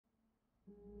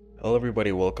Hello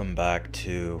everybody, welcome back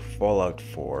to Fallout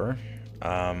 4.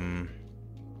 Um,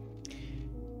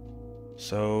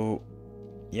 so,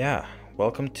 yeah,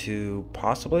 welcome to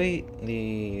possibly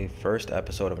the first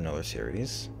episode of another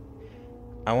series.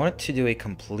 I wanted to do a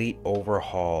complete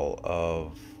overhaul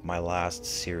of my last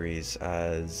series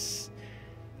as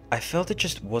I felt it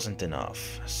just wasn't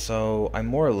enough. So I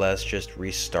more or less just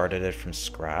restarted it from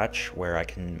scratch where I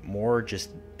can more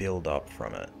just build up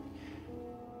from it.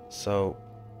 So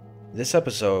this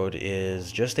episode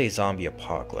is just a zombie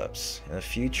apocalypse. In the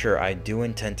future, I do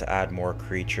intend to add more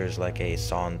creatures like a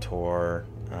Sauntor,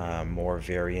 more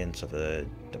variants of a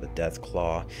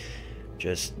Deathclaw,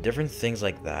 just different things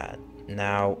like that.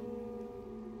 Now,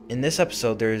 in this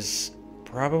episode, there's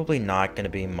probably not going to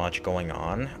be much going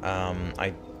on.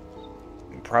 I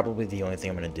probably the only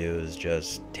thing I'm going to do is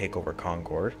just take over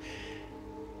Concord.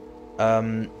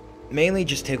 Mainly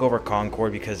just take over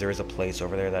Concord because there is a place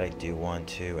over there that I do want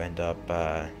to end up,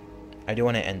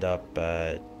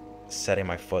 setting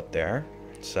my foot there.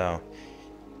 So,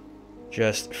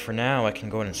 just for now, I can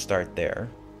go ahead and start there.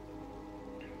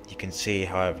 You can see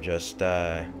how I've just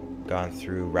gone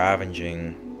through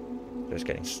ravaging, just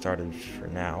getting started for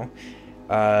now.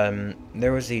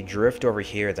 There was a drift over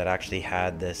here that actually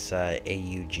had this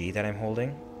AUG that I'm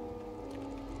holding.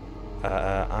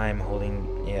 I'm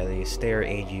holding, the Stair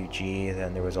AUG,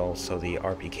 then there was also the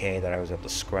RPK that I was able to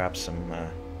scrap some,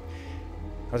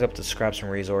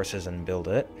 resources and build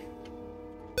it.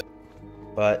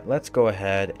 But let's go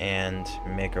ahead and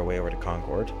make our way over to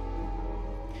Concord.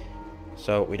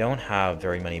 So we don't have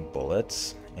very many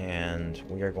bullets, and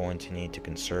we are going to need to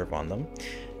conserve on them.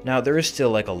 Now, there is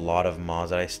still, like, a lot of mods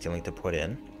that I still need to put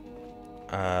in.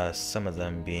 Some of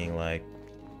them being, like,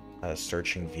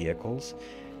 searching vehicles.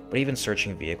 But even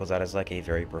searching vehicles, that is like a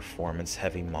very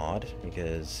performance-heavy mod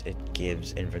because it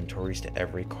gives inventories to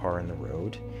every car in the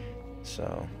road.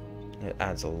 So it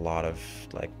adds a lot of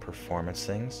like performance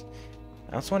things.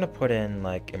 I also want to put in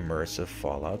like immersive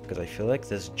Fallout because I feel like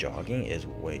this jogging is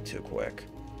way too quick.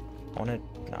 I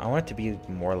want it to be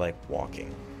more like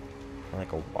walking,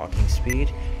 like a walking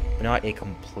speed, but not a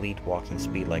complete walking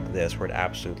speed like this where it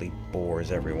absolutely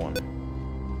bores everyone.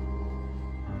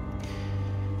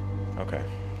 Okay.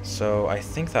 So I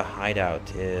think the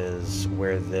hideout is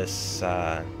where this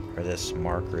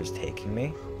marker is taking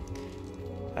me.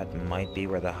 That might be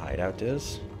where the hideout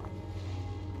is.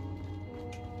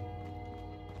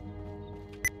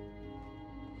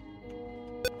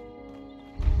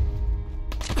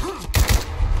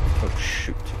 Oh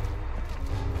shoot.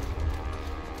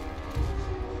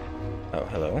 Oh,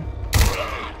 hello.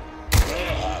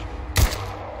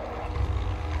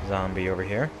 Zombie over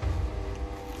here.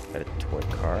 Got a toy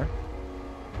car.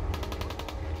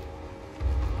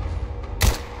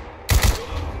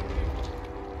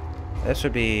 This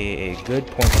would be a good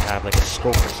point to have like a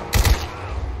scope or something.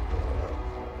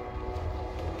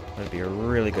 Would be a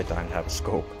really good time to have a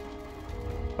scope.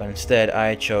 But instead,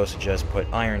 I chose to just put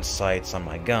iron sights on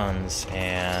my guns,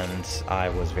 and I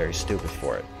was very stupid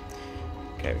for it.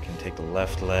 Okay, we can take the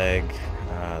left leg.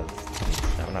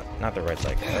 No, not the right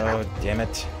leg. Oh, damn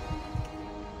it.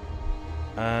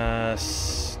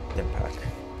 Stimpack.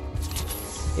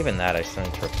 Even that I still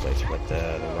need to replace with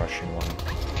the Russian one.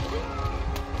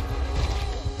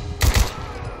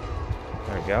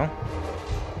 There we go.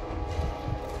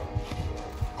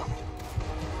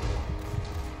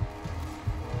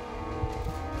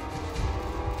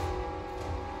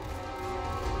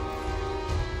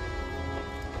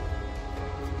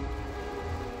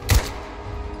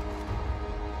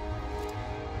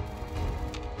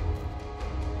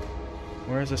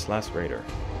 Where is this last raider?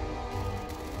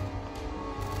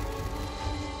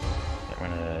 I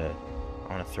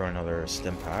want to throw another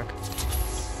Stimpack.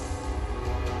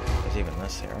 There's even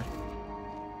this here.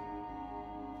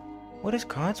 What is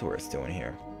Codsworth doing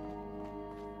here?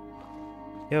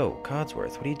 Yo,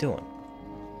 Codsworth, what are you doing?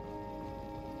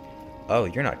 Oh,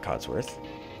 you're not Codsworth.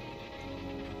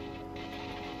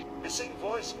 Missing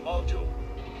voice module.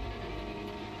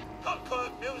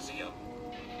 Concord Museum.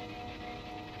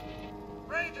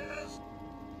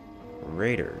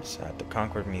 Raiders at the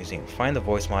Concord Museum. Find the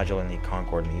voice module in the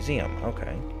Concord Museum.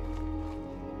 Okay.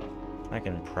 I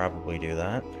can probably do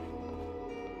that.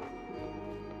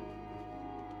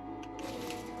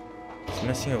 It's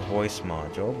missing a voice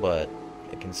module, but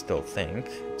it can still think,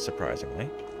 surprisingly.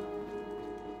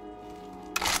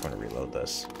 I'm going to reload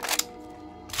this.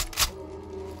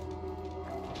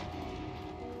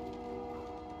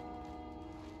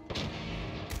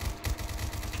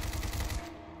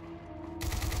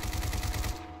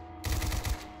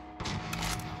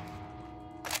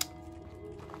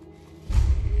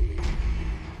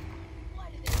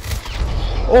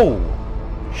 Oh!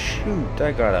 Shoot,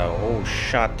 I got a whole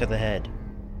shot to the head.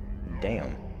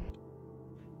 Damn.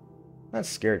 That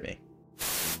scared me.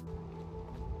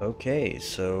 Okay,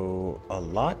 so a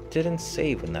lot didn't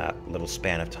save in that little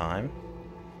span of time.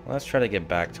 Let's try to get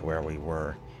back to where we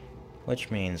were.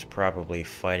 Which means probably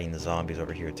fighting the zombies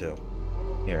over here too.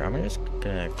 Here, I'm just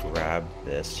gonna grab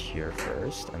this here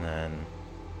first, and then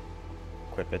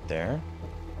equip it there.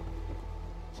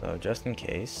 So, just in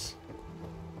case.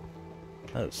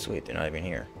 Oh, sweet, they're not even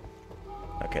here.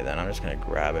 Okay, then I'm just gonna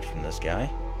grab it from this guy.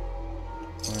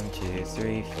 1, 2,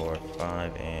 3, 4,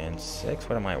 5, and 6.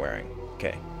 What am I wearing?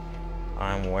 Okay.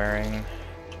 I'm wearing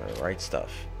the right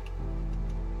stuff.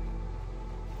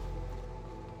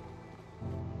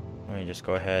 Let me just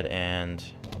go ahead and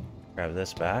grab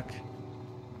this back.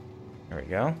 There we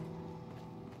go.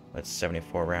 That's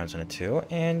 74 rounds in a 2.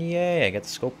 And yay, I get the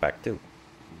scope back too.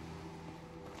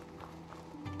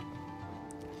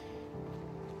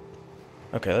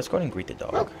 Okay, let's go ahead and greet the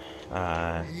dog.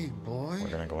 Hey, boy. We're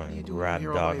gonna go ahead What are you and doing grab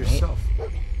here all dog by meat. yourself?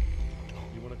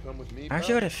 You wanna come with me, I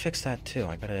actually pal? gotta fix that too.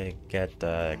 I gotta get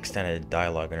extended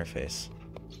dialogue interface.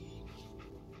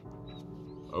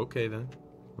 Okay then.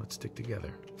 Let's stick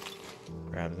together.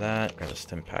 Grab that. Grab the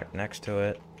stim pack next to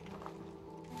it.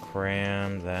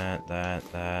 Cram that.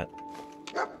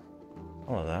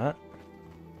 All of that.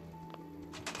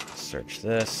 Search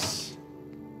this.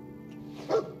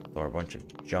 Throw a bunch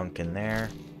of junk in there.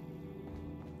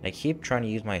 I keep trying to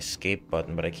use my escape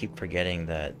button, but I keep forgetting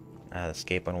that the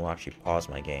escape button will actually pause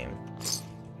my game.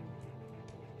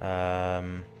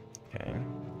 Okay.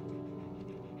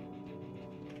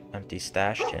 Empty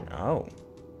stash tin. Oh.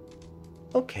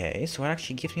 Okay, so it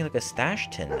actually gives me like a stash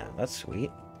tin now. That's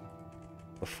sweet.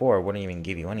 Before, it wouldn't even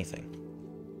give you anything.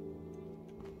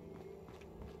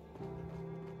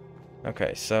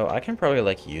 Okay, so I can probably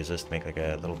like use this to make like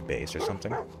a little base or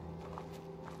something.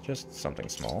 Just something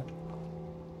small.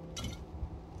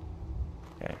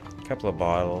 Okay, a couple of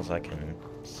bottles, I can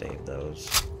save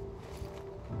those.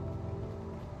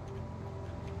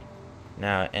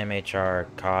 Now, MHR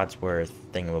Codsworth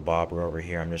thingamabobber over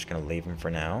here, I'm just gonna leave him for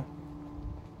now.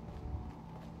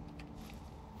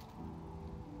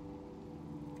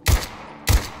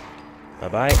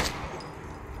 Bye-bye.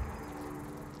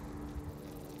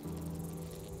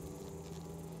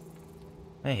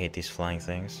 I hate these flying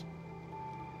things.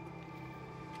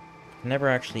 Never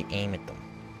actually aim at them.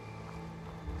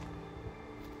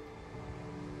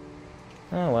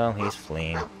 Oh well, he's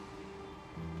fleeing.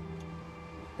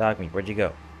 Dog meat, where'd you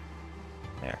go?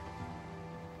 There.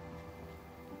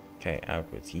 Okay,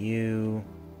 out with you.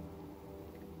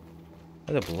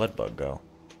 Where'd the blood bug go?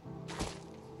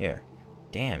 Here.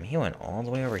 Damn, he went all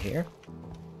the way over here?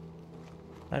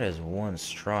 That is one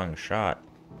strong shot.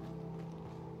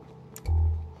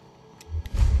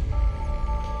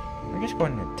 We're just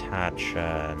going to attach,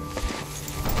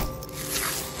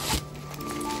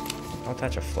 I'll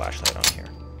attach a flashlight on here.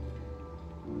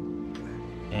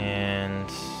 And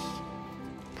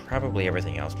probably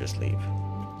everything else just leave.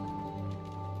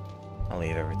 I'll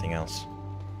leave everything else.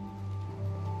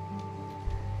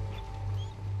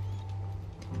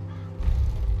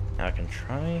 Now I can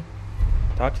try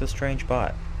talk to the strange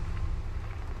bot.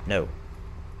 No.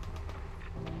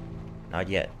 Not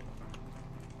yet.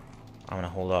 I'm gonna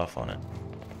hold off on it.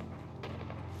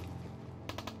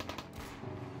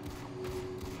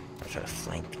 I'll try to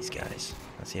flank these guys.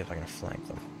 Let's see if I can flank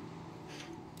them.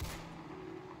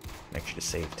 Make sure to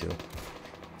save too,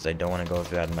 because I don't want to go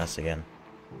through that mess again.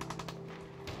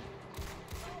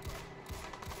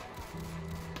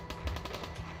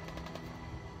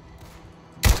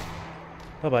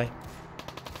 Bye-bye.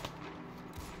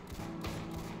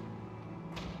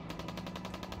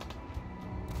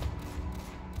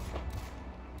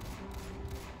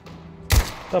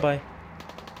 Bye-bye.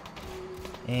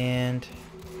 And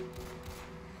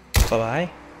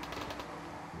bye-bye.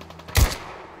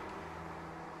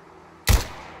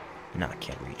 No, I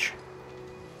can't reach.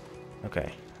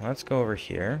 Okay, let's go over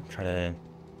here. Try to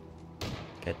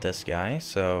get this guy.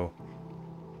 So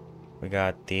we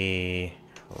got the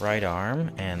right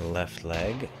arm and left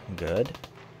leg. Good.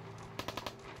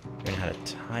 We even had a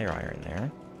tire iron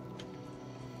there.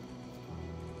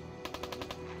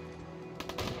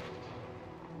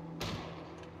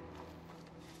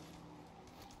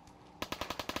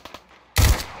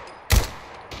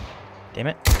 Damn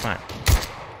it. Come on.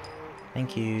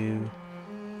 Thank you.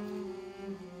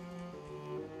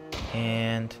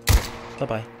 And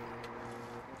bye-bye.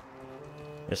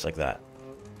 Just like that.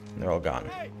 And they're all gone.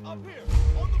 Hey, up here,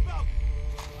 on the balcony.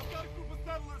 I've got a group of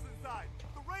settlers inside.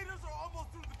 The raiders are almost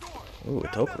through the door. Ooh, a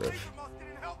Grab toke that roof. laser musket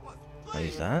and help us, I'll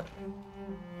use please. that.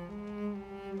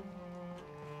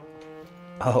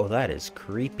 Oh, that is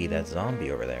creepy, that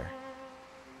zombie over there.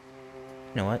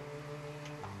 You know what?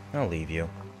 I'll leave you.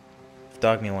 If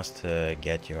Dogme wants to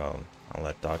get you, I'll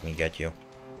let Dogme get you.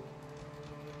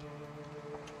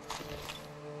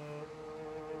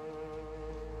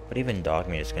 But even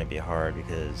Dogme is going to be hard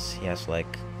because he has to,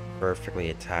 like, perfectly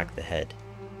attack the head.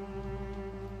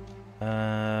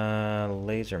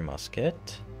 Laser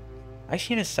musket. I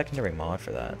actually need a secondary mod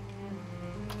for that.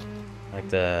 Like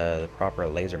the proper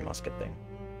laser musket thing.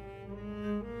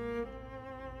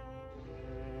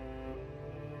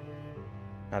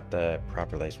 Not the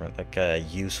proper laser, like a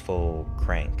useful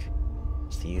crank.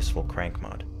 It's the useful crank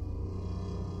mod.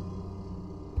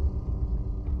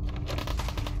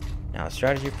 Now, the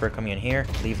strategy for coming in here,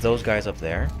 leave those guys up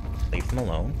there. Leave them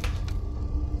alone.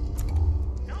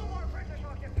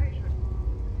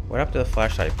 What happened to the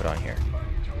flashlight I put on here?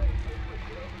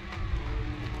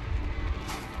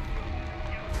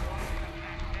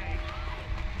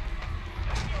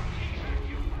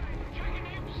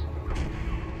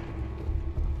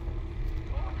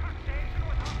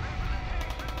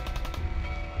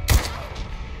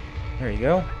 There you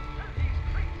go.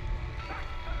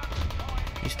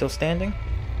 You still standing?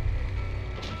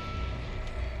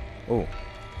 Oh,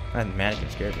 that mannequin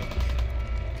scared me.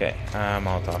 Okay,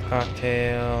 Molotov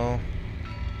cocktail.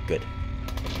 Good.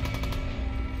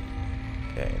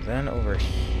 Okay, then over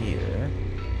here.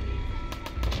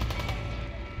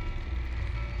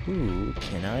 Who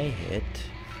can I hit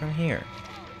from here?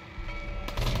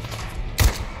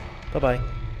 Bye-bye.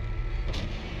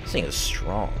 This thing is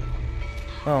strong.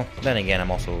 Well, then again,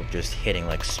 I'm also just hitting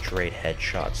like straight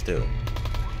headshots too.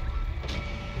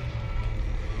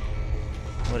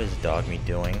 What is Dogme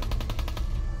doing?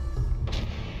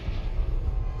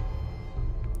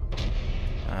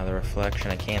 The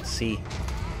reflection, I can't see.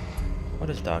 What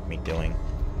is Dogme doing?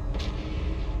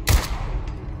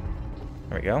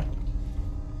 There we go.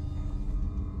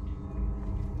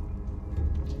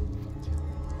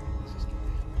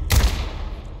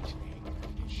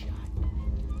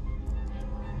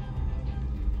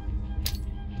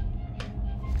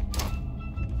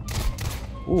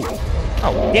 Ooh.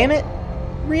 Oh, damn it!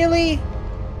 Really?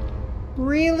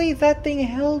 Really? That thing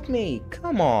held me.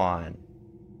 Come on.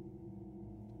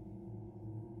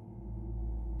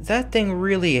 That thing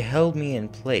really held me in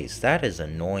place. That is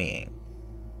annoying.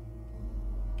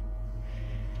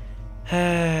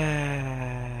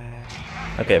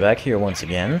 Okay, back here once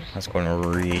again. Let's go and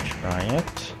retry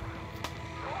it.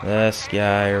 This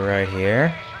guy right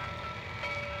here.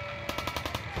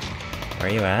 Where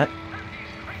are you at?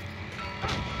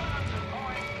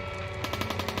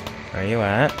 Where are you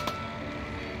at?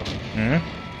 Hmm?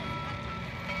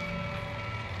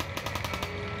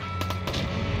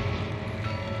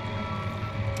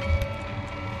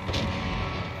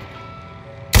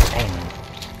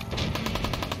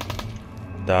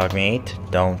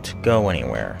 Dogmeat, don't go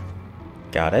anywhere.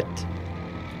 Got it?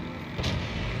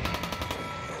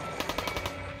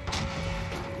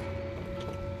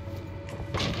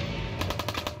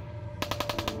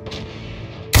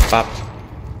 Bop.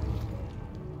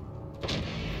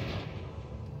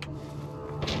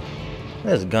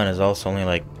 This gun is also only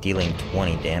like dealing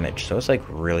 20 damage, so it's like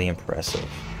really impressive.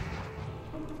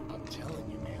 I'm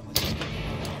telling you, man, let's just get out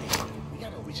of here. We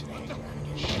got no reason to hang around and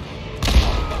get shot.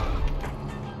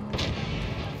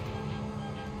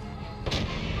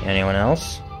 Anyone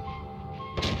else?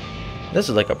 This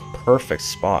is like a perfect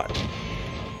spot.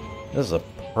 This is a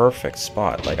perfect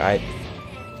spot. Like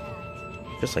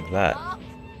just like that.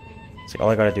 It's like all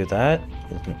I gotta do that,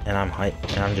 and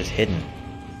I'm just hidden.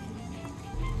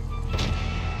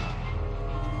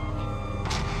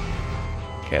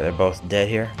 Okay, they're both dead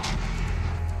here.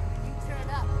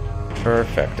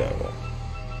 Perfecto.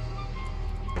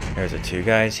 There's the two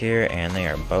guys here, and they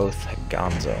are both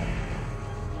gonzo.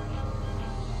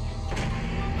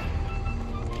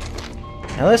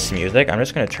 Now this music, I'm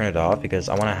just gonna turn it off because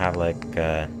I want to have like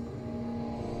I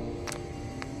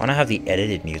want to have the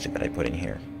edited music that I put in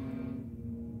here.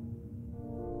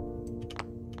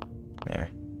 There.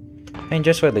 And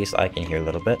just so at least I can hear a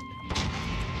little bit.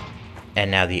 And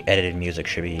now the edited music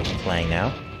should be playing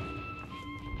now.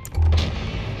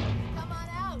 Come on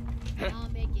out. I'll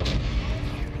make it.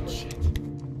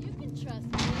 You can trust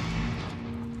me.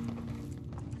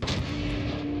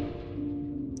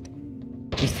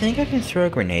 You think I can throw a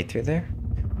grenade through there?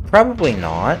 Probably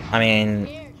not. I mean,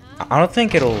 Weird, huh? I don't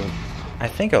think it'll... I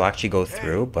think it'll actually go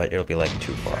through, but it'll be like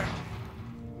too far.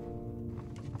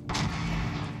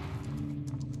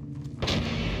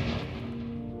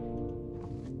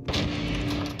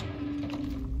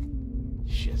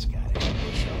 Shit's got it.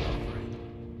 Push all over it.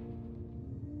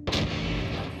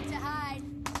 No need to hide.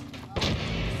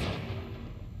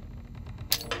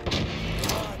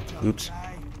 Oops.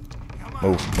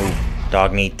 Move, move.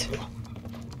 Dog meat.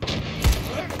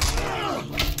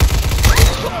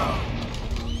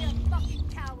 Only a fucking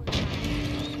coward.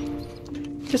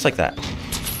 Just like that.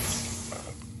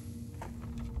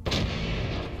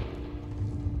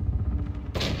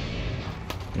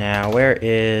 Now, where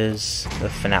is the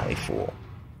finale fool?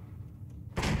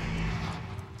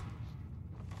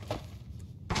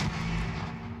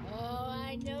 Oh,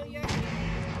 I know you're here.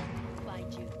 I'll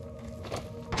find you.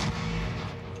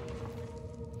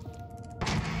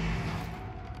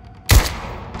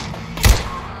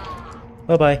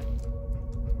 Bye-bye.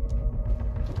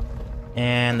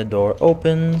 And the door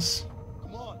opens.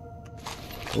 Come on.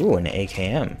 Ooh, an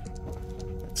AKM.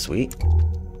 That's sweet.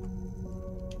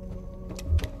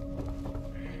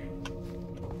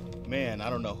 Man, I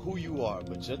don't know who you are,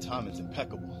 but your time is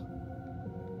impeccable.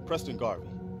 Preston Garvey,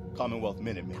 Commonwealth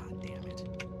Minuteman. God damn it.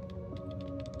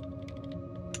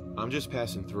 I'm just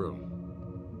passing through.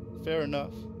 Fair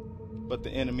enough. But the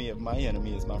enemy of my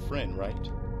enemy is my friend, right?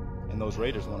 And those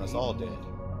raiders want us all dead,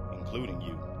 including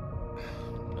you.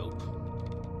 Nope.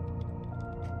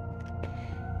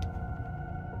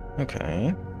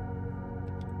 Okay.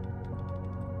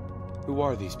 Who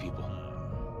are these people?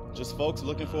 Just folks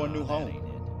looking for a new home,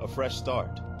 a fresh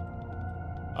start.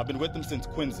 I've been with them since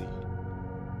Quincy.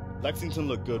 Lexington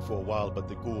looked good for a while, but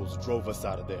the ghouls drove us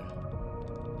out of there.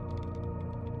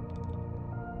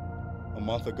 A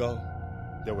month ago,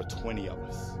 there were 20 of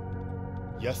us.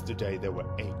 Yesterday, there were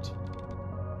 8.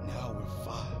 Now we're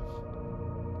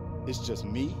 5. It's just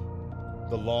me,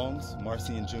 the Longs,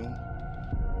 Marcy and June.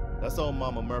 That's old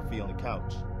Mama Murphy on the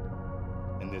couch.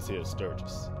 And this here's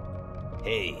Sturgis.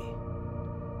 Hey.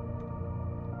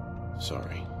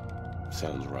 Sorry.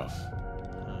 Sounds rough.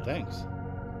 Thanks.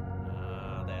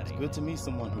 It's good to meet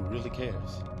someone who really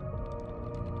cares.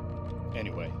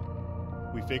 Anyway,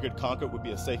 we figured Concord would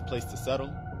be a safe place to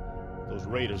settle. Those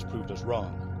raiders proved us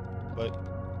wrong. But,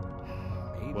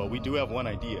 well, we do have one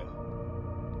idea.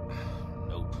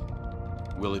 Nope.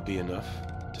 Will it be enough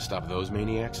to stop those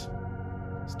maniacs?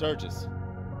 Sturgis,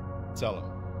 tell him.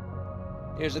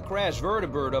 There's a crashed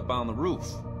vertibird up on the roof.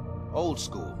 Old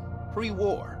school.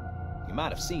 Pre-war. You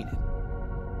might have seen it.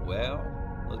 Well,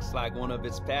 looks like one of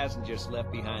its passengers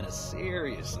left behind a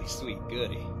seriously sweet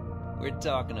goodie. We're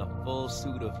talking a full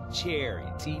suit of Cherry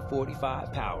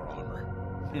T-45 power armor.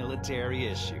 Military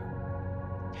issue.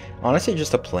 Honestly,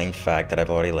 just a plain fact that I've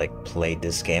already, like, played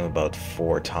this game about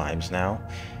 4 times now.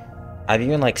 I've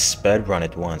even, like, sped run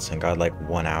it once and got, like,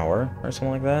 1 hour or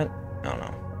something like that. I don't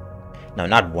know. No,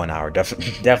 not 1 hour.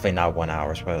 Definitely not 1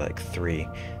 hour. It's probably, like, 3.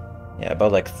 Yeah,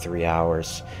 about, like, 3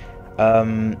 hours.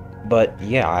 But,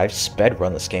 yeah, I've sped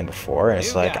run this game before, and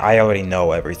it's like, I already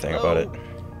know everything about it.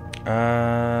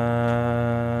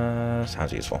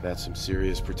 Sounds useful. That's some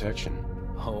serious protection.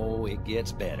 Oh, it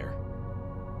gets better.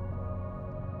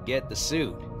 Get the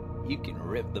suit. You can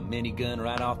rip the minigun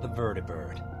right off the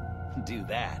vertibird. Do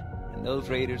that, and those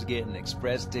raiders get an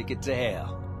express ticket to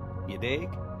hell. You dig?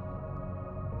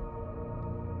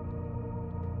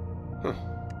 Huh.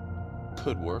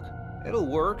 Could work. It'll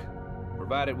work,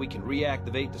 provided we can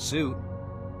reactivate the suit.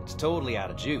 It's totally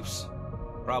out of juice.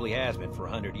 Probably has been for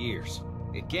 100 years.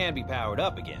 It can be powered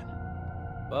up again,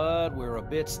 but we're a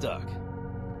bit stuck.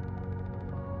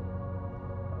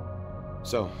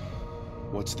 So,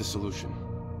 what's the solution?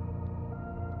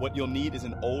 What you'll need is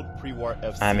an old pre-war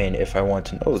FC. I mean, if I want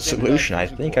to know the solution, I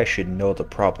think I should know the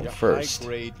problem first.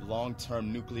 High-grade,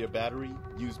 long-term nuclear battery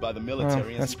used by the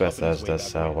military. That's best as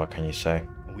this, what can you say?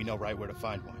 And we know right where to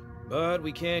find one. But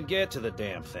we can't get to the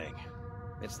damn thing.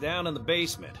 It's down in the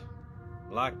basement,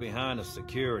 locked behind a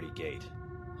security gate.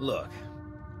 Look,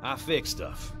 I fix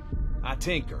stuff. I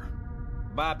tinker.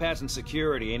 Bypassing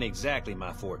security ain't exactly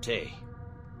my forte.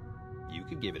 You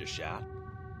could give it a shot.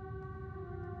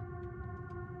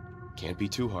 Can't be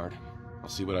too hard. I'll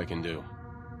see what I can do.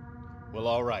 Well,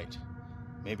 all right.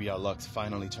 Maybe our luck's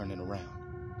finally turning around.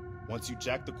 Once you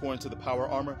jack the core into the power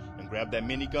armor and grab that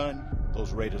minigun,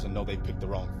 those raiders will know they picked the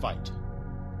wrong fight.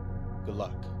 Good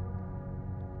luck.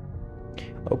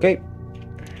 Okay.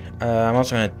 I'm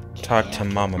also gonna talk to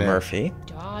Mama Murphy.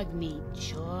 Dog meat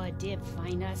sure did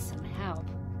find us some help.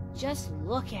 Just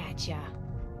look at ya.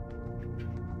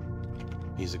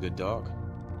 He's a good dog.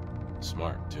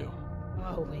 Smart, too.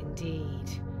 Oh,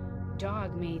 indeed.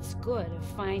 Dog meat's good at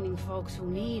finding folks who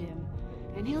need him,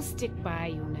 and he'll stick by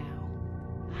you now.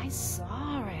 I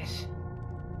saw it.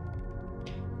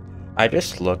 I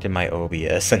just looked at my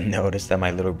OBS and noticed that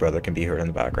my little brother can be heard in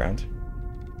the background.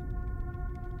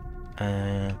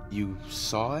 You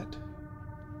saw it?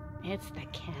 It's the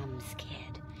chems,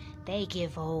 kid. They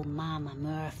give old Mama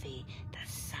Murphy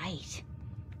the sight.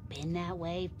 Been that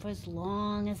way for as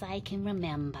long as I can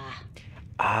remember.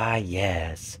 Ah,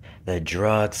 yes. The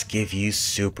drugs give you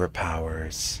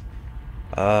superpowers.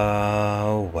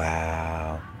 Oh,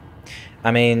 wow.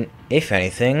 I mean, if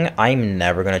anything, I'm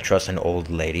never gonna trust an old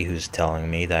lady who's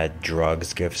telling me that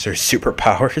drugs gives her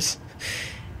superpowers.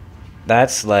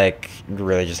 That's like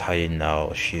really just how you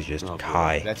know she's just Oh, boy.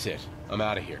 high. That's it. I'm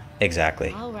out of here.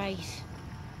 Exactly. All right.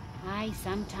 I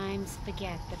sometimes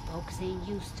forget that folks ain't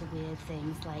used to weird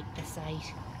things like the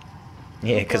sight.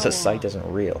 Yeah, because the Go sight on.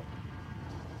 isn't real.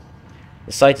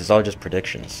 The sight is all just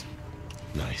predictions.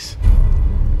 Nice.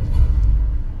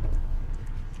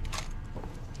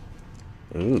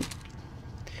 Ooh.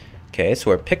 Okay,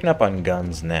 so we're picking up on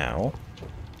guns now.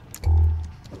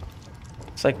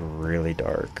 It's like really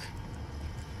dark.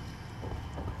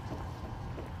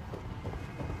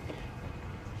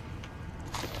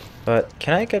 But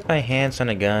can I get my hands on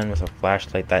a gun with a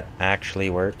flashlight that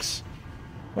actually works?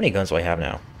 How many guns do I have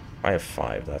now? I have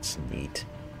 5, that's neat.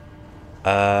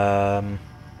 Where's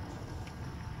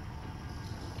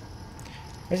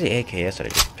the AKS that I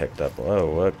just picked up? Oh,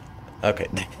 what? Okay.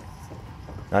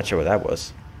 Not sure what that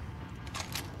was.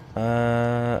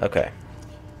 Okay.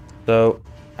 So,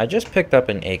 I just picked up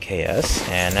an AKS,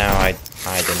 and now I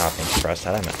did not mean to press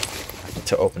that. I meant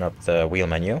to open up the wheel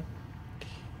menu.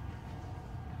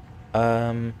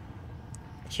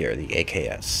 Here, the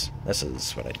AKS. This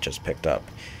is what I just picked up.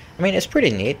 I mean, it's pretty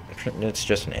neat. It's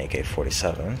just an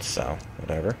AK-47, so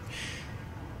whatever.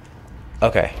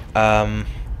 Okay,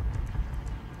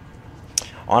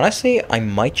 honestly, I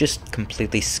might just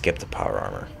completely skip the power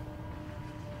armor.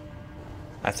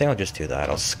 I think I'll just do that.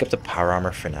 I'll skip the power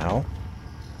armor for now.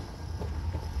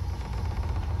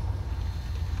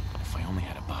 If I only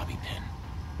had a bobby pin.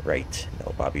 Right,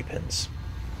 no bobby pins.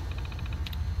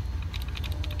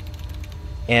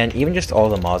 And even just all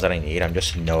the mods that I need, I'm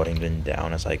just noting them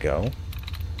down as I go.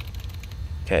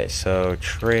 Okay, so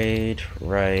trade,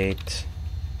 right.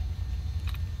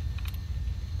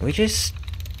 We just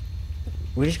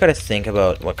gotta think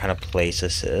about what kind of place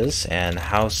this is and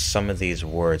how some of these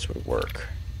words would work.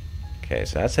 Okay,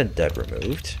 so that's a dead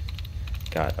removed.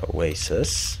 Got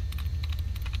Oasis.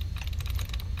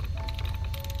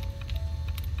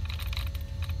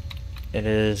 It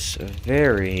is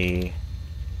very...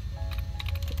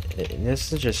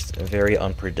 This is just very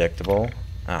unpredictable.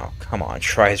 Oh, come on.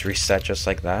 Tries reset just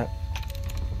like that.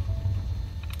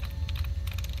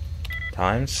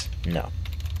 Times? No.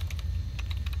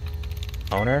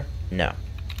 Owner? No.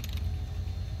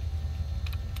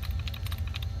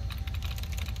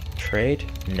 Trade?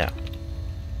 No.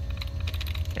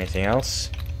 Anything else?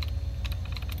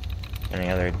 Any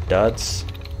other duds?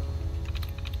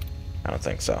 I don't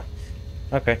think so.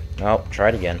 Okay, well, try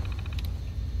it again.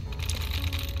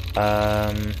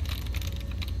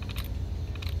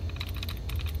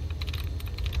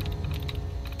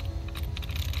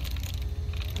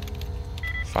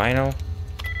 Final.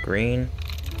 Green.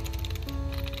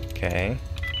 Okay.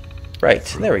 Right,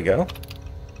 there we go.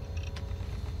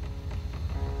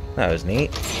 That was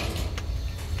neat.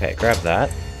 Okay, grab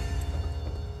that.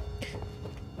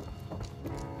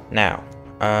 Now,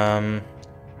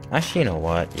 actually, you know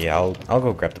what? Yeah, I'll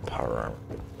go grab the power armor.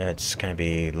 It's gonna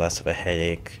be less of a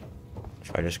headache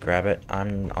if I just grab it.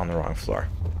 I'm on the wrong floor.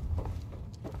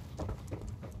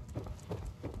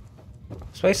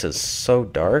 This place is so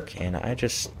dark, and I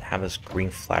just have this green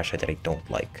flashlight that I don't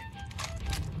like.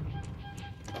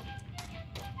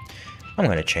 I'm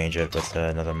gonna change it with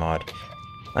another mod.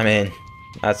 I mean,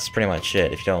 that's pretty much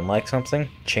it. If you don't like something,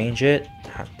 change it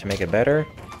to make it better.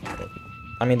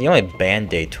 I mean, the only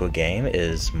band-aid to a game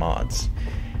is mods.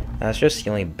 That's just the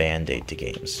only band-aid to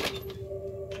games.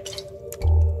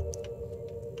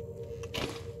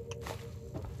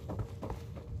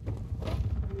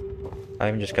 I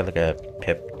even just got like a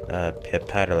pip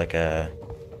pad or like a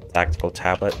tactical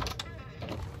tablet.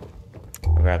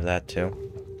 I'll grab that too.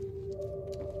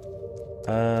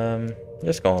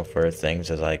 Just going for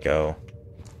things as I go.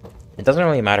 It doesn't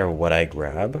really matter what I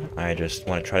grab. I just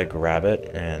want to try to grab it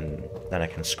and then I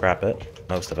can scrap it,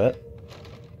 most of it.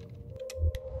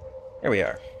 Here we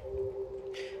are.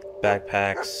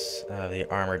 Backpacks, the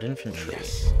armored infantry.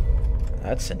 Yes.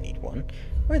 That's a neat one.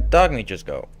 Where'd dog meat just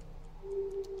go?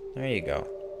 There you go.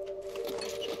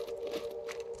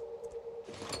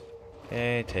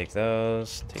 Okay, take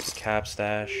those. Take the cap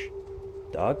stash.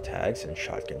 Dog tags and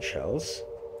shotgun shells.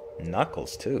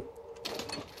 Knuckles, too.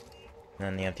 And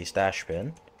then the empty stash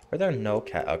bin. Are there no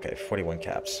cap? Okay, 41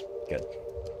 caps. Good.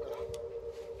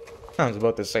 I was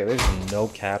about to say, there's no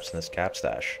caps in this cap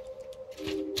stash.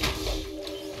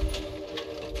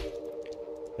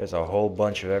 There's a whole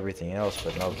bunch of everything else,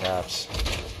 but no caps.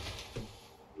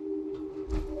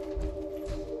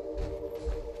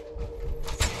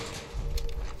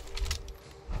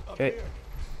 Okay.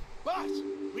 Boss,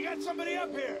 we got somebody up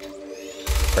here.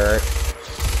 Bert.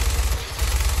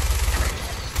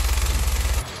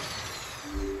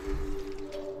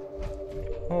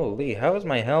 Holy, how is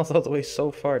my health all the way so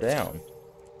far down?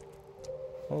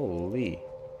 Holy.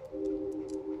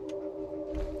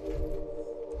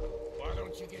 Why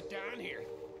don't you get down here?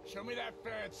 Show me that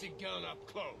fancy gun up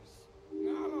close.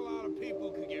 Not a lot of people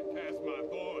could get past my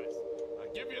boys. I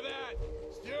give you that.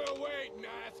 Still waiting,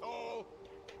 asshole.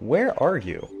 Where are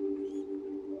you?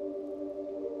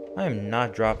 I am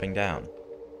not dropping down.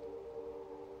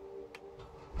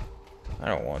 I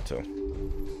don't want to.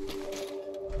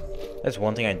 There's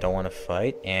one thing I don't want to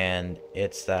fight, and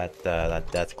it's that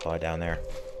death claw down there.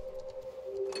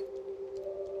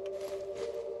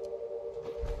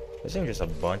 Isn't just a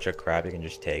bunch of crap you can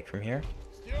just take from here?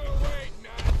 Still waiting,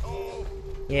 asshole.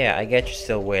 Yeah, I get you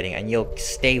still waiting, and you'll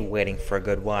stay waiting for a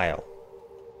good while.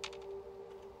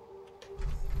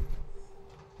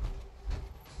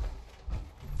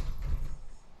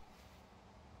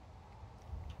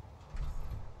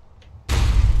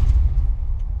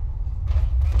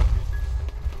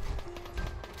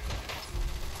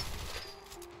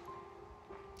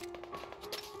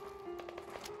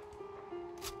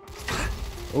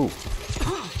 Ooh.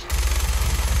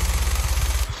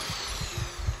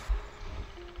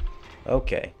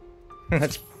 Okay.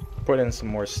 Let's put in some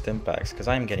more stim packs, because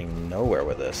I'm getting nowhere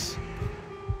with this.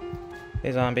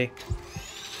 Hey, zombie.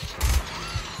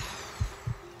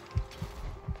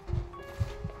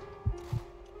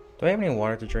 Do I have any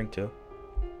water to drink too?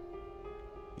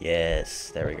 Yes,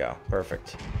 there we go.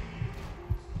 Perfect.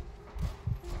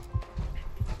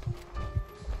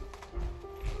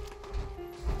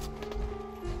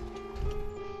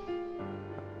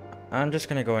 I'm just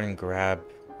gonna go ahead and grab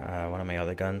one of my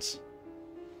other guns.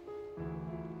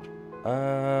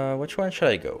 Which one should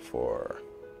I go for?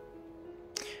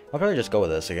 I'll probably just go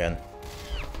with this again.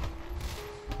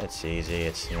 It's easy,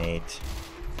 it's neat.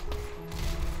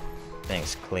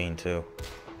 Thing's clean too.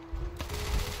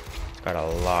 It's got a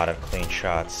lot of clean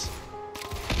shots.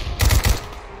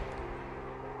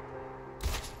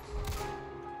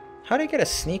 How do you get a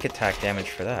sneak attack damage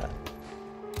for that?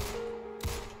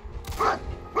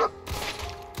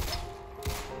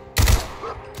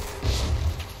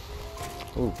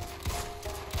 Ooh.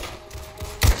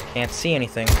 Can't see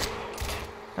anything.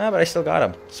 Ah, but I still got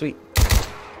him. Sweet.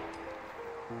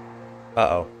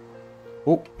 Uh-oh.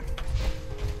 Ooh.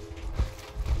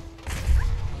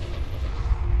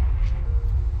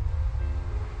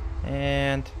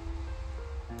 And...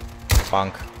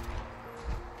 bonk.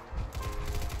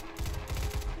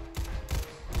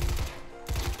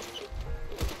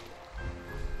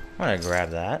 I'm gonna grab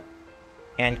that.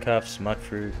 Handcuffs, mud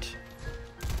fruit,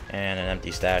 and an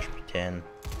empty stash tin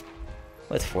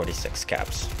with 46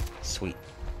 caps. Sweet.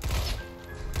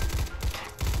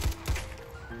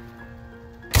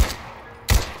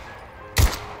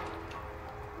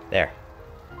 There.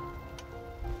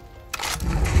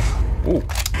 Ooh.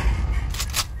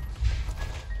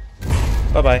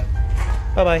 Bye-bye.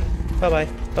 Bye-bye. Bye-bye.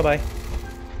 Bye-bye.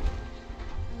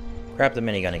 Grab the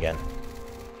minigun again.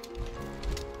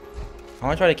 I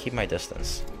want to try to keep my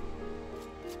distance.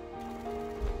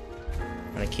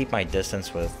 I'm going to keep my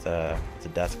distance with the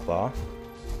Death Claw.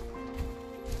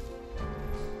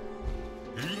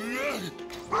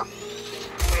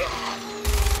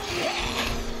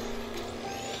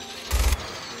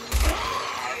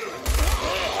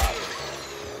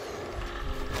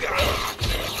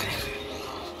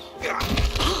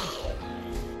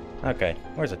 Okay,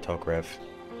 where's a Tokarev?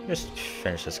 Just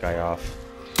finish this guy off.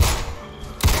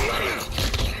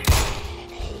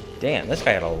 Damn, this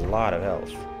guy had a lot of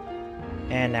health.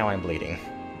 And now I'm bleeding.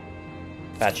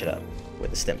 Patch it up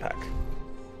with the stim pack.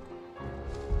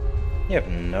 You have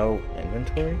no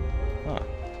inventory? Huh.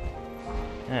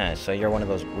 Ah, so you're one of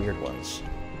those weird ones.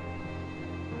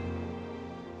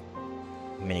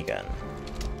 Minigun.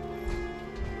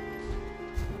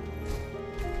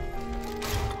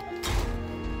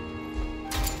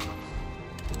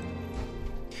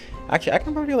 Actually, I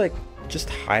can probably, like, just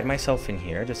hide myself in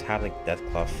here. Just have, like,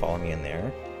 Deathclaw follow me in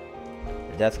there.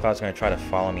 If Deathclaw's gonna try to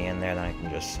follow me in there, then I can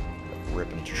just rip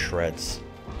him to shreds.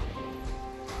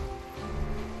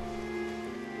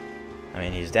 I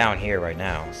mean, he's down here right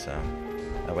now, so...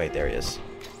 Oh, wait, there he is.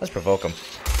 Let's provoke him.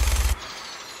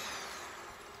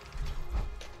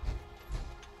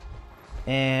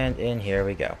 And in here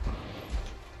we go.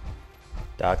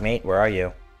 Dogmeat, where are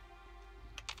you?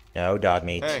 No,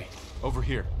 Dogmeat. Hey, over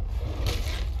here.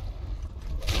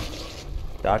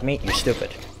 Dogmeat, you're stupid.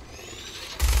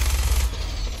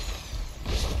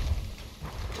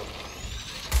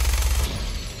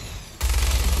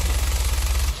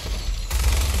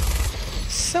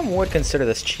 some would consider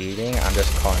this cheating. I'm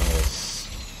just calling this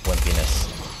wimpiness.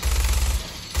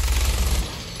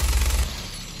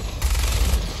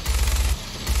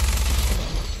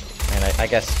 And I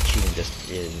guess cheating just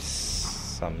is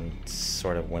some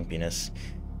sort of wimpiness.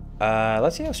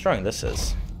 Let's see how strong this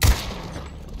is.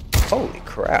 Holy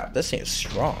crap, this thing is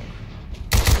strong.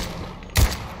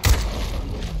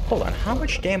 Hold on, how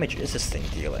much damage is this thing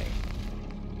dealing?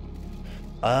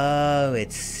 Oh,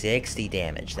 it's 60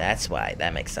 damage. That's why.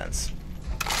 That makes sense.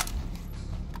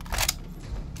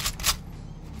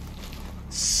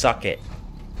 Suck it.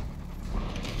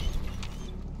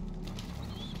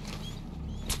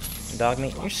 Dog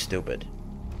meat, you're stupid.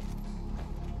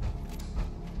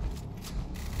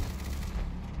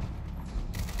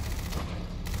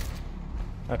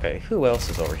 Okay, who else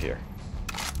is over here?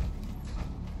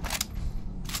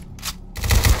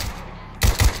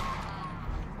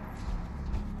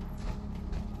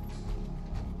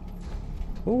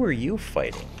 Who are you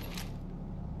fighting?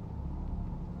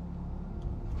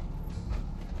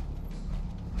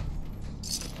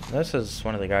 This is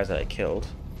one of the guys that I killed.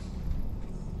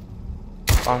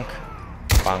 Bonk.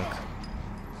 Bonk.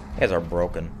 You guys are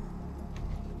broken.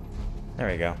 There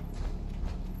we go.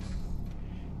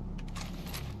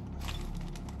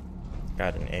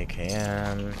 Got an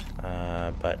AKM,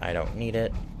 but I don't need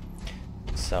it,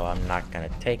 so I'm not gonna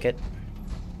take it.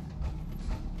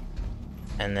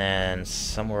 And then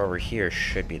somewhere over here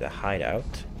should be the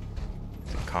hideout.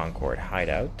 The Concord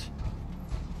hideout.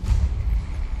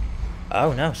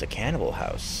 Oh no, it's a cannibal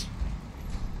house.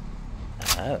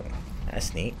 Oh,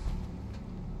 that's neat.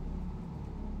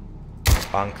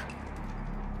 Bonk.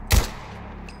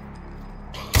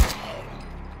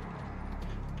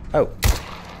 Oh.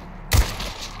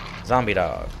 Zombie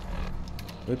dog.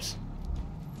 Oops.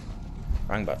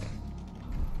 Wrong button.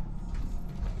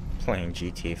 Playing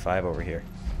GTA 5 over here.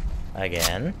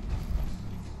 Again.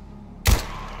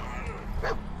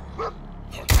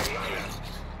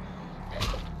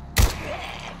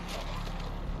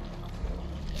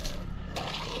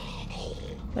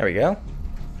 There we go.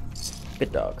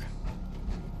 Good dog.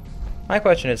 My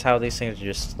question is how these things are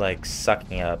just like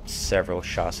sucking up several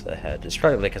shots to the head. It's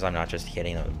probably because I'm not just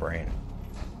hitting them in the brain.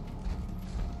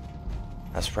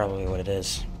 That's probably what it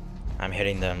is. I'm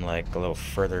hitting them like a little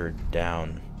further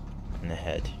down in the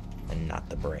head and not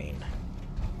the brain.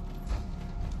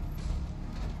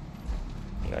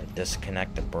 You gotta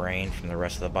disconnect the brain from the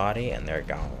rest of the body and they're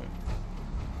gone.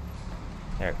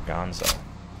 They're gonzo.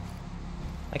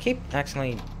 I keep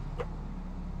accidentally...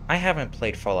 I haven't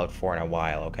played Fallout 4 in a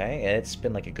while, okay? It's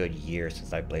been like a good year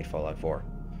since I played Fallout 4.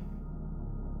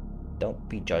 Don't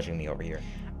be judging me over here.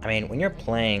 I mean, when you're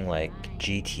playing like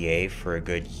GTA for a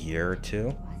good year or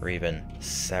two, or even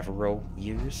several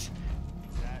years,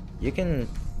 you can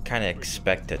kind of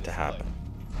expect it to happen.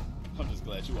 I'm just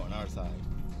glad you're on our side.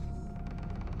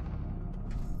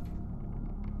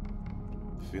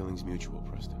 The feeling's mutual,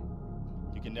 Preston.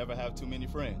 You can never have too many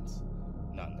friends.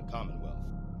 Not in the Commonwealth.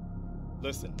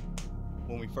 Listen,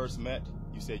 when we first met,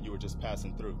 you said you were just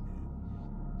passing through.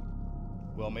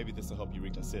 Well, maybe this will help you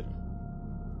reconsider.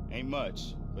 Ain't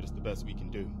much, but it's the best we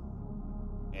can do.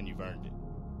 And you've earned it.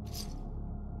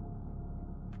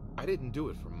 I didn't do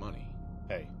it for money.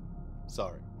 Hey,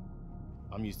 sorry.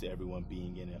 I'm used to everyone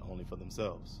being in it only for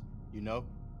themselves. You know,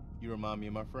 you remind me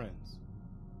of my friends.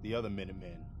 The other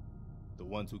Minutemen. The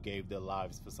ones who gave their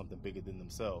lives for something bigger than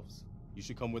themselves. You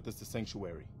should come with us to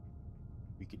Sanctuary.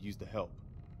 We could use the help.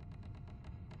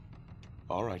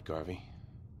 All right, Garvey.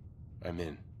 I'm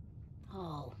in.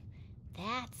 Oh,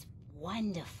 that's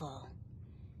wonderful.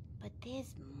 But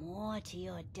there's more to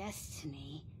your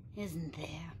destiny, isn't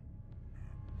there?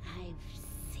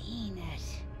 I've seen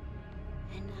it.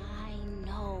 And I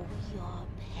know your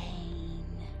pain.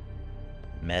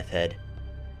 Meth head.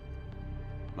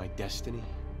 My destiny?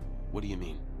 What do you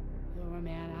mean? You're a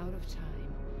man out of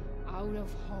time, out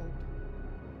of hope.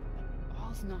 But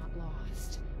all's not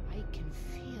lost. I can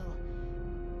feel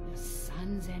the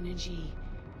sun's energy.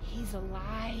 He's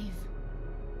alive.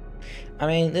 I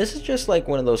mean, this is just like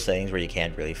one of those things where you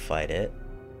can't really fight it.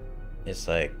 It's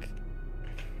like...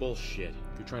 Bullshit.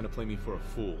 You're trying to play me for a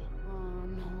fool. Oh,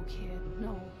 no, kid,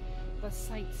 no. The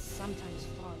sight's sometimes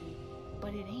foggy,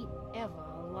 but it ain't ever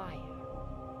a liar.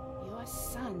 Your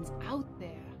son's out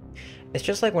there. It's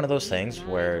just like one of those things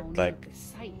where, like,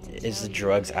 is the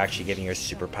drugs actually giving you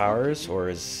superpowers, or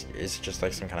is it just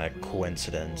like some kind of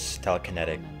coincidence,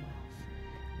 telekinetic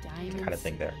kind of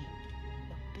thing there?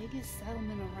 The biggest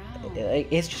settlement around.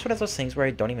 It's just one of those things where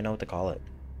I don't even know what to call it.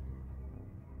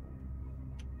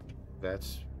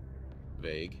 That's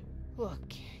vague. Look,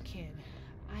 kid,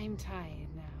 I'm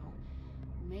tired now.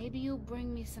 maybe you'll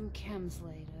bring me some chems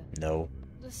later. No.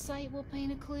 The site will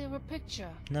paint a clearer picture.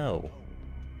 No.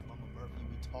 Mama Murphy,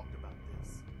 we talked about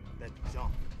this. That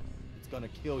junk. It's gonna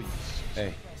kill you.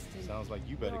 Hey, Sounds like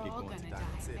you better We're get all going to gonna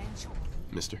Diamond die City. eventually.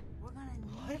 mister. We're gonna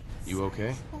need You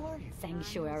okay?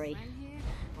 Sanctuary.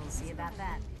 We'll see about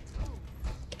that.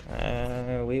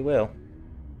 We will.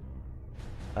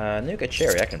 Nuka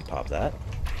Cherry, I can pop that.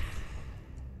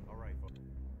 Alright,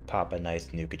 Pop a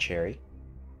nice Nuka Cherry.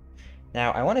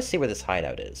 Now, I want to see where this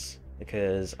hideout is,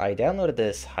 because I downloaded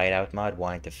this hideout mod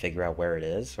wanting to figure out where it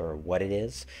is, or what it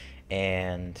is,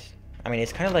 and, I mean,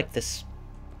 it's kind of like this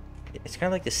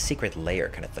secret layer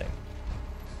kind of thing.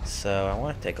 So, I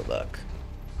want to take a look.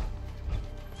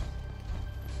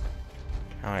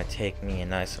 I want to take me a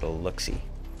nice little look-see.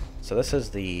 So this is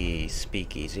the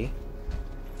Speakeasy.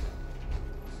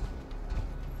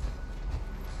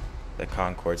 The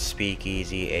Concord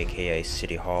Speakeasy, aka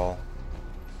City Hall.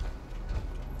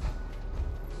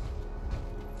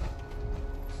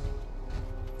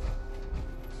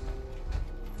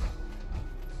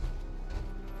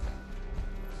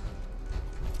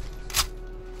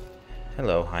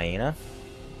 Hello, hyena.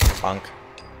 Punk.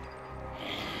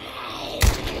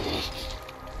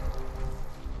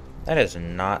 That is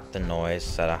not the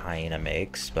noise that a hyena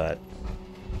makes, but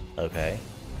okay.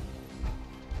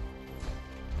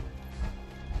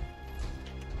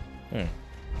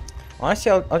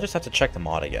 Honestly, I'll just have to check the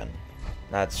mod again.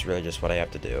 That's really just what I have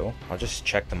to do. I'll just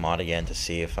check the mod again to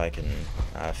see if I can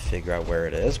figure out where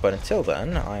it is, but until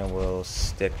then, I will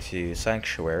stick to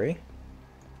Sanctuary.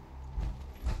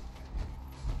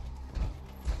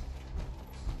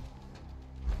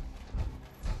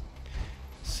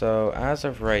 So, as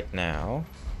of right now,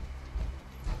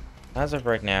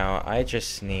 I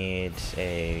just need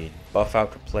a buff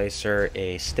out replacer,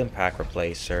 a stim pack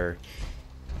replacer,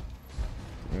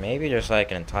 maybe just like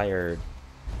an entire,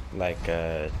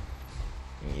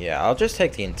 yeah, I'll just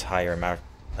take the entire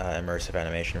immersive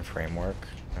animation framework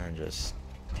and just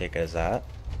take it as that.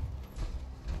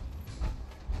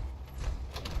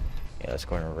 Yeah, let's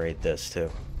go and raid this too.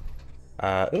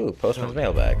 Ooh, Postman's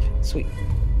mailbag. Sweet.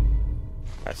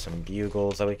 Got some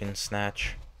bugles that we can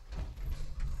snatch.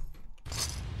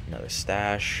 Another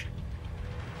stash.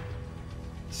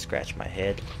 Scratch my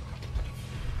head.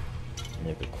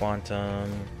 Nuka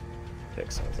Quantum.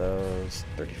 Pick some of those.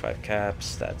 35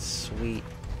 caps. That's sweet.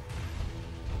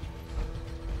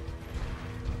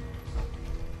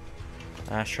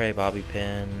 Ashtray, bobby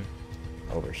pin.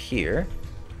 Over here.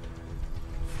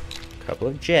 Couple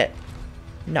of jet.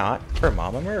 Not for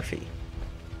Mama Murphy.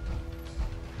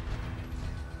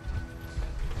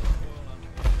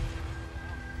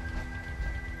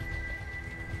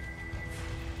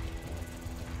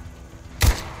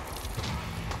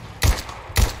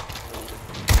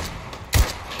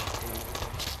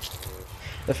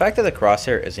 The fact that the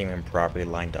crosshair isn't even properly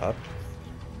lined up.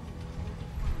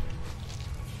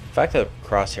 The fact that the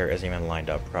crosshair isn't even lined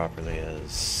up properly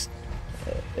is...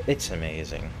 it's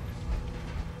amazing.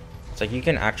 It's like you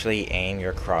can actually aim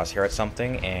your crosshair at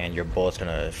something and your bullet's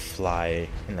gonna fly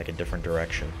in like a different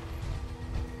direction.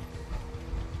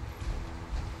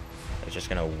 It's just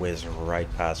gonna whiz right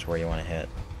past where you want to hit.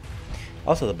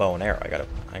 Also the bow and arrow,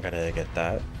 I gotta get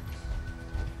that.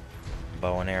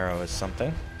 Bow and arrow is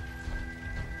something.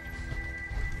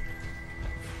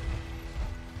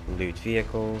 Loot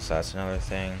vehicles, that's another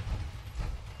thing.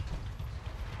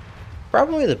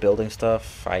 Probably the building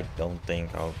stuff, I don't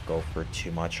think I'll go for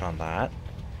too much on that.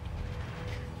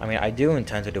 I mean, I do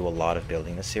intend to do a lot of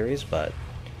building this series, but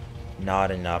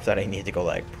not enough that I need to go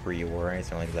like pre-war or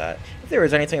anything like that. If there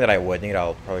is anything that I would need,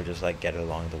 I'll probably just like get it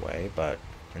along the way, but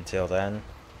until then,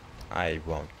 I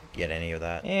won't get any of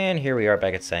that. And here we are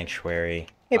back at Sanctuary.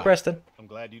 Hey, Preston. I'm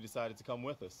glad you decided to come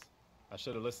with us. I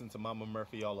should have listened to Mama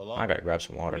Murphy all along. I gotta grab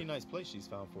some water. Pretty nice place she's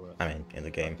found for us. I mean, in the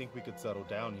game. I think we could settle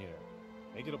down here.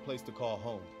 Make it a place to call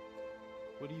home.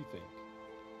 What do you think?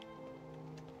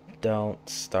 Don't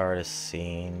start a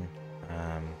scene.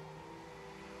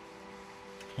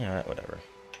 You know what, whatever.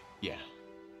 Yeah,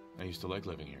 I used to like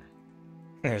living here.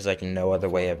 There's like no other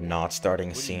way of not starting a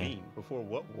What do you scene. mean? Before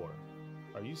what war?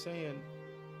 Are you saying...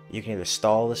 You can either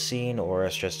stall the scene or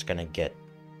it's just gonna get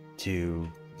to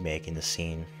making the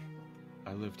scene.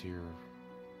 I lived here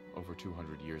over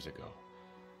 200 years ago.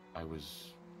 I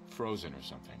was frozen or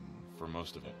something for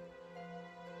most of it.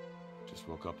 Just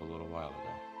woke up a little while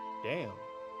ago. Damn.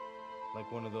 Like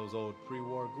one of those old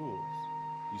pre-war ghouls.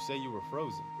 You say you were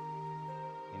frozen.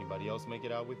 Anybody else make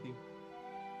it out with you?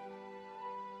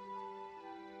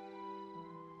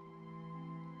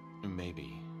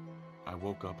 Maybe. I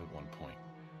woke up at one point.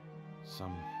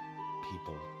 Some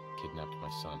people kidnapped my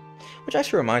son. Which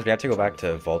actually reminds me, I have to go back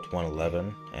to Vault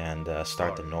 111 and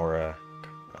start the Nora.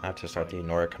 I have to start the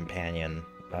Nora companion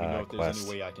Let me know if there's quest.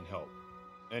 any way I can help.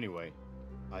 Anyway,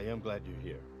 I am glad you're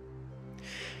here.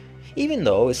 Even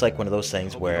though it's like one of those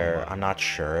things where I'm not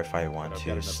sure if I want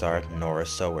to start Nora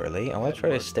so early, I want to try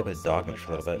to stick with Dogmeat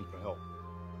for a little bit.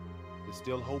 There's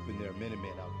still hope in there are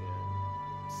Minutemen out there.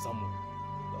 Somewhere.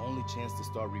 The only chance to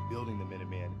start rebuilding the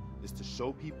Minutemen is to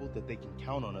show people that they can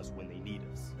count on us when they need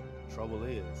us. Trouble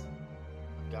is,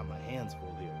 I've got my hands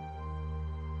full here.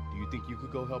 Do you think you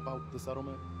could go help out the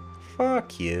settlement?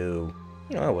 Fuck you.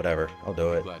 You know, whatever. I'll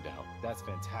do it. Glad to help. That's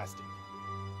fantastic.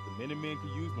 The Minutemen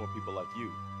could use more people like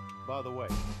you. By the way,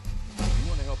 you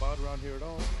want to help out around here at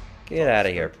all? Get out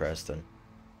of here, Preston.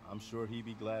 I'm sure he'd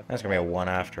be glad. That's gonna be a one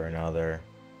after another.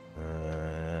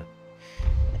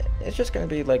 It's just gonna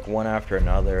be like one after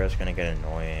another. It's gonna get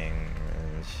annoying.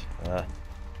 And,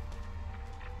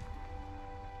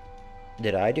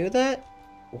 Did I do that?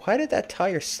 Why did that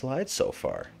tire slide so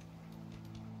far?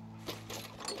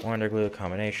 Wonder glue,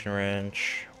 combination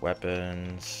wrench,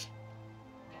 weapons.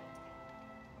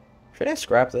 Should I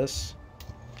scrap this?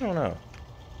 I don't know.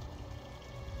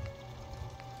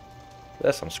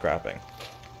 This I'm scrapping.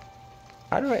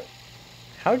 How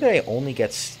did I only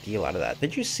get steel out of that?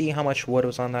 Did you see how much wood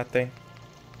was on that thing?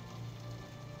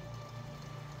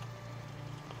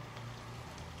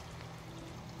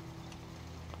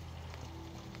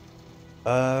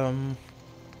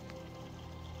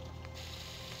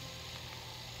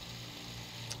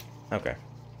 Okay.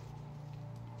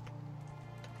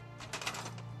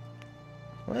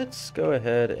 Let's go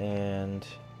ahead and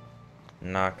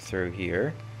knock through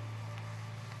here.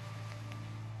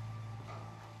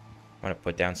 I'm gonna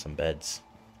put down some beds.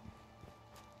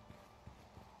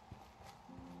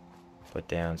 Put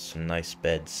down some nice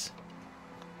beds.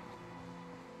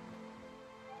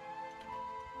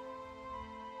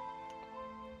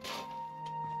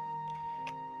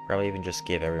 Probably even just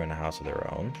give everyone a house of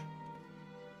their own.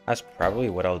 That's probably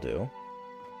what I'll do.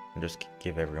 And just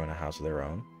give everyone a house of their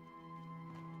own.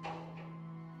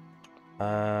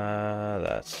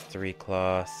 That's 3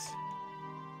 cloth.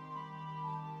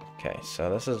 Okay, so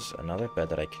this is another bed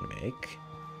that I can make.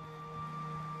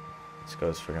 This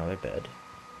goes for another bed.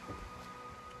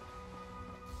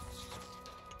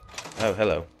 Oh,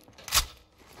 hello.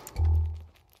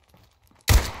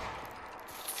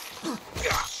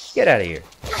 Get out of here.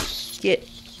 Get.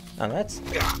 Oh,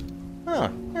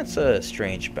 that's a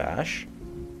strange bash.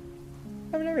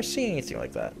 I've never seen anything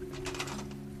like that.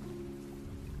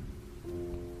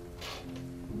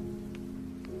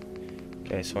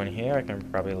 Okay, so in here I can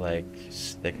probably like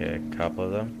stick a couple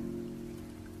of them.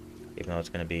 Even though it's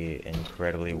gonna be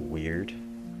incredibly weird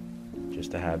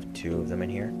just to have 2 of them in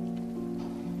here.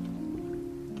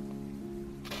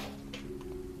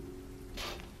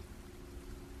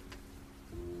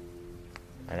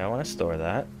 I don't want to store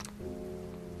that.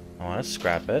 I want to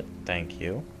scrap it. Thank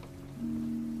you.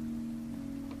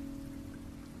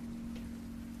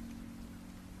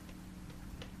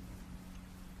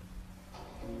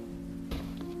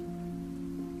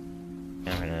 And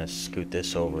I'm going to scoot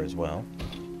this over as well.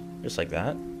 Just like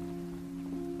that.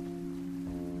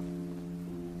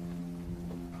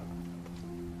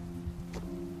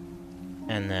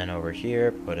 And then over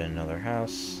here, put in another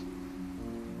house.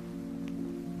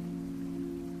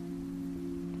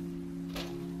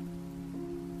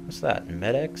 What's that?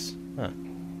 Med-X? Huh.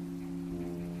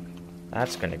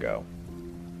 That's gonna go.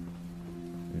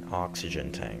 An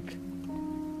oxygen tank.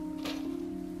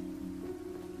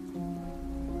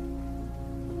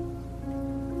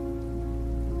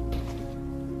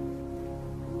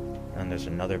 And there's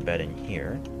another bed in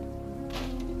here.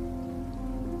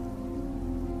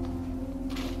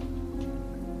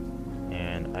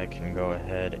 And I can go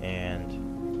ahead and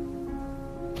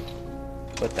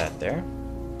put that there.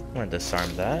 I'm gonna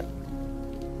disarm that.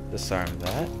 Disarm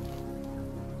that.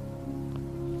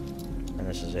 And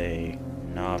this is a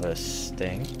novice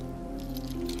sting.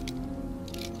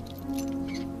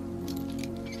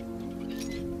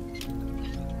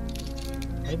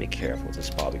 Let me be careful with this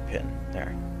bobby pin.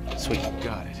 There. Sweet.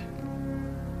 Got it.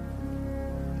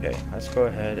 Okay, let's go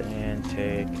ahead and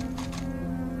take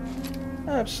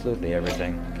absolutely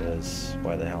everything, because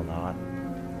why the hell not?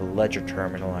 The ledger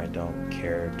terminal, I don't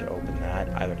care to open that.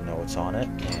 I don't know what's on it,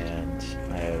 and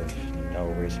I have no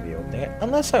reason to be opening it.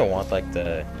 Unless I want, like,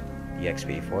 the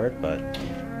XP for it, but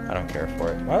I don't care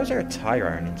for it. Why was there a tire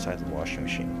iron inside the washing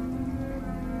machine?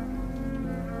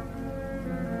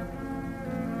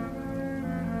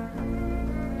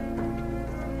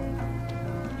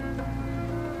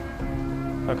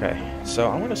 Okay, so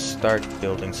I'm going to start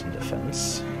building some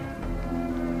defense.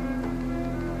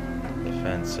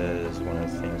 Defense is one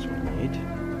of the things we need.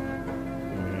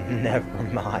 Never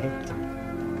mind.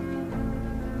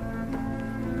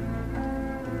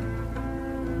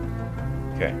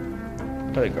 Okay.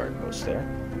 Put a guard post there.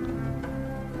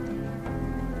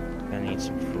 I need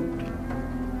some food.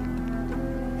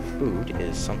 Food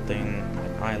is something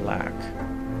that I lack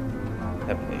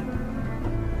heavily.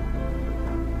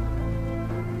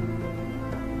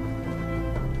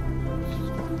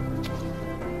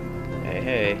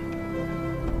 Hey,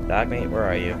 dogmate, where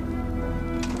are you?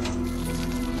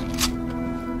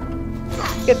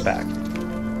 Get back.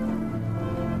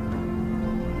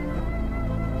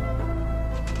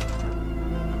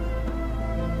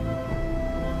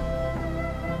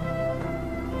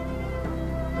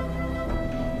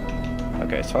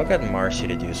 Okay, so I'll get Marcy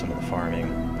to do some of the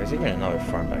farming. There's even another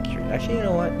farm back here. Actually, you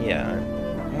know what? Yeah,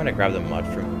 I'm gonna grab the mud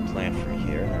from plant from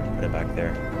here and put it back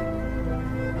there.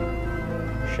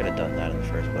 Should have done that in the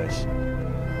first place.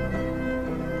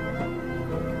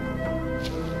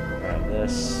 Grab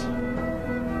this.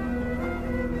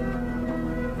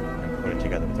 And put it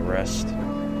together with the rest.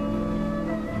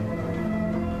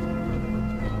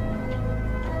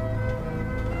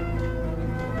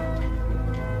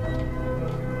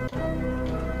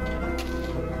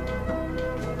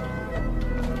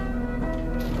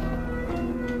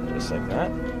 Just like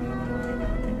that.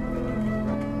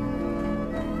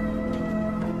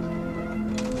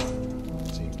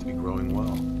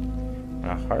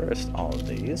 Harvest all of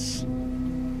these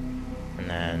and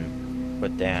then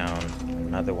put down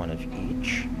another one of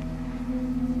each.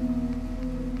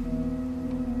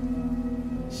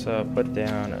 So put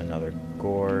down another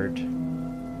gourd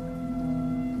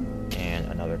and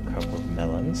another cup of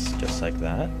melons, just like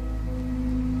that.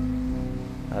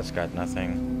 That's got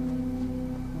nothing.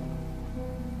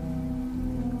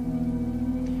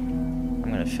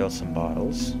 I'm gonna fill some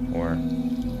bottles or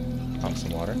pump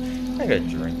some water. I'm gonna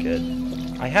drink it.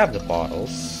 I have the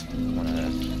bottles. I'm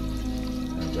gonna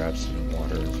grab some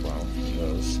water as well from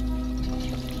those.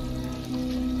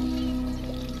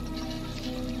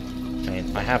 I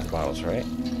mean, I have the bottles, right?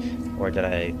 Or did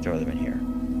I throw them in here?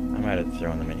 I might have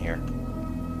thrown them in here.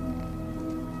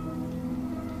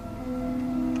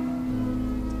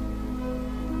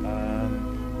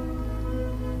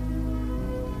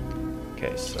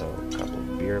 Okay, so a couple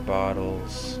of beer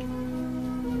bottles,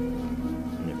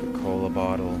 Nuka-Cola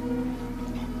bottle.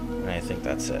 And I think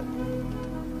that's it.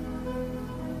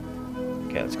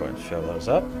 Okay, let's go ahead and fill those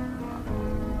up.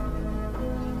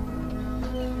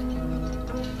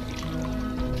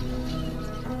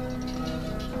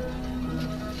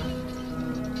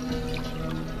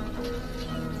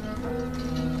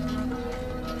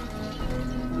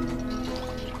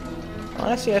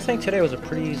 Honestly, I think today was a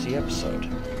pretty easy episode.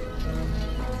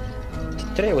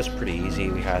 Today was pretty easy.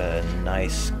 We had a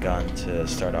nice gun to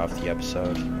start off the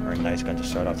episode, or a nice gun to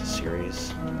start off the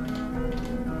series.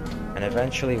 And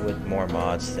eventually, with more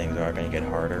mods, things are going to get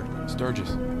harder.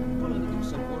 Sturgis. Willing to do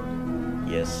some work?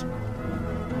 Yes.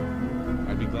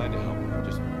 I'd be glad to help.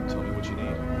 Just tell me what you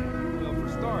need. Well, for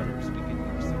starters, we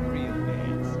can use some real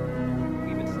beds.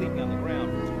 We've been sleeping on the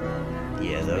ground for too long.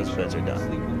 Yeah, those beds are done.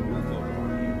 Sleep with a roof over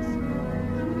our heads.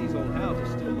 Some of these old houses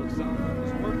still look solid.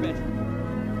 There's work bedroom.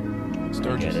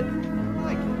 Sturgis. Get it. I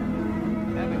like it.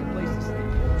 Having a place to sleep.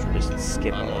 We're just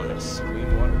skipping all this.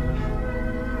 Clean water.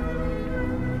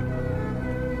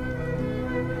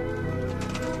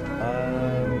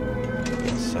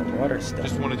 Yes, some water stuff.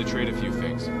 Just wanted to trade a few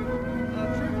things. Trip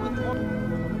with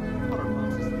water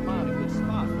pumps is to find a good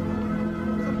spot.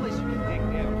 Someplace you can dig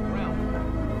me out of the ground.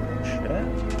 Shit.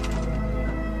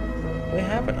 We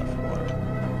have enough water.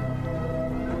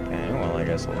 Okay, well, I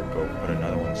guess we'll go put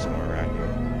another one somewhere around here.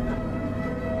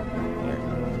 There.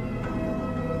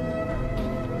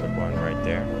 Put one right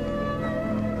there.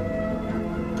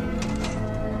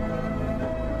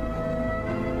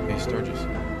 Hey, Sturgis.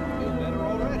 Feel better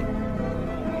already. We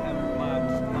have a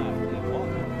reliable supply of clean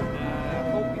water. I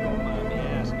hope you don't mind me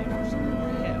asking for some more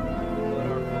help, but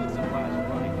our food supplies are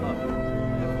running low.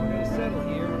 If we're going to settle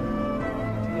here, we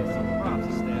need to get some crops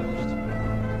established.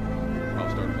 I'll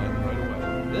start planting right away.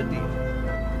 Good deal.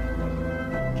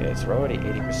 Okay, so we're already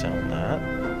 80% on that.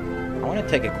 I want to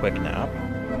take a quick nap.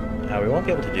 We won't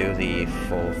be able to do the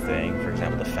full thing. For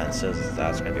example, the fences,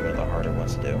 that's going to be one of the harder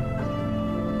ones to do.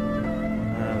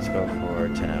 Let's go for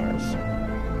 10 hours.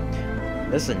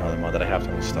 This is another mod that I have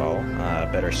to install.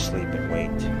 Better sleep and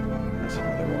wait. That's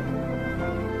another one.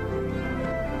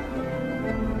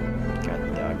 Got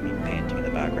the dog meat painting in the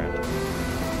background.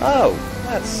 Oh,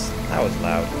 that was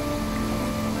loud.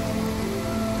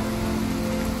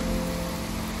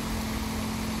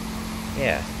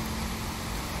 Yeah.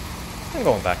 I'm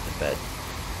going back to bed.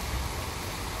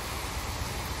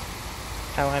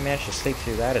 How I managed to sleep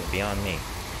through that is beyond me.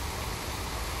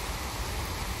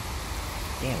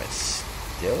 Damn, it's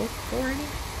still raining?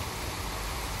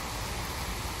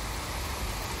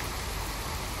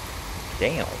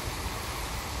 Damn.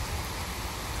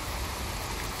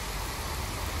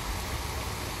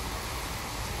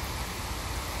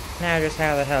 Now just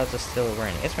how the hell is it still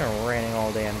raining? It's been raining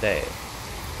all damn day.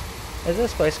 Is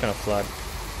this place gonna flood?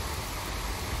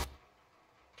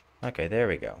 Okay, there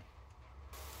we go.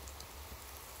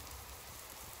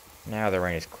 Now the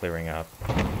rain is clearing up.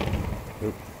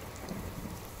 Oop.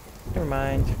 Never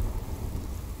mind.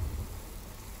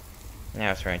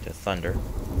 Now it's starting to thunder.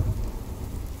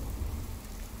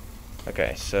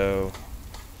 Okay, so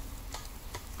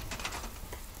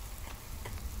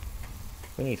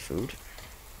we need food.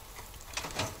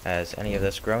 Has any of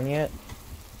this grown yet?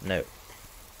 No.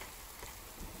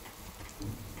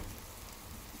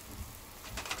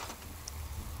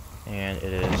 And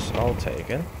it is all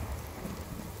taken.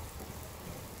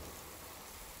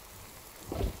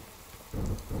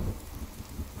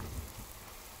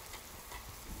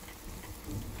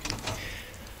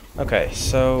 Okay,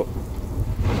 so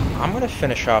I'm gonna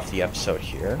finish off the episode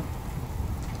here.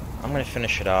 I'm gonna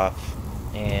finish it off,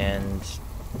 and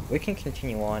we can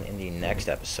continue on in the next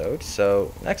episode.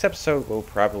 So, next episode we'll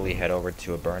probably head over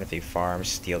to a Bernathy farm,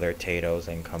 steal their potatoes,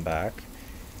 and come back.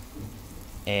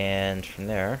 And from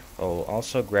there, we'll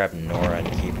also grab Nora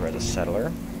and keep her as a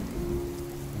settler.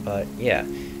 But yeah,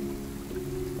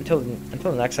 until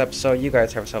the next episode, you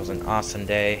guys have yourselves an awesome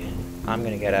day. I'm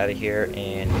gonna get out of here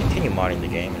and continue modding the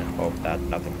game and hope that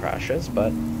nothing crashes.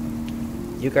 But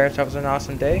you guys have an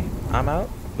awesome day. I'm out.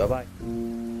 Bye bye.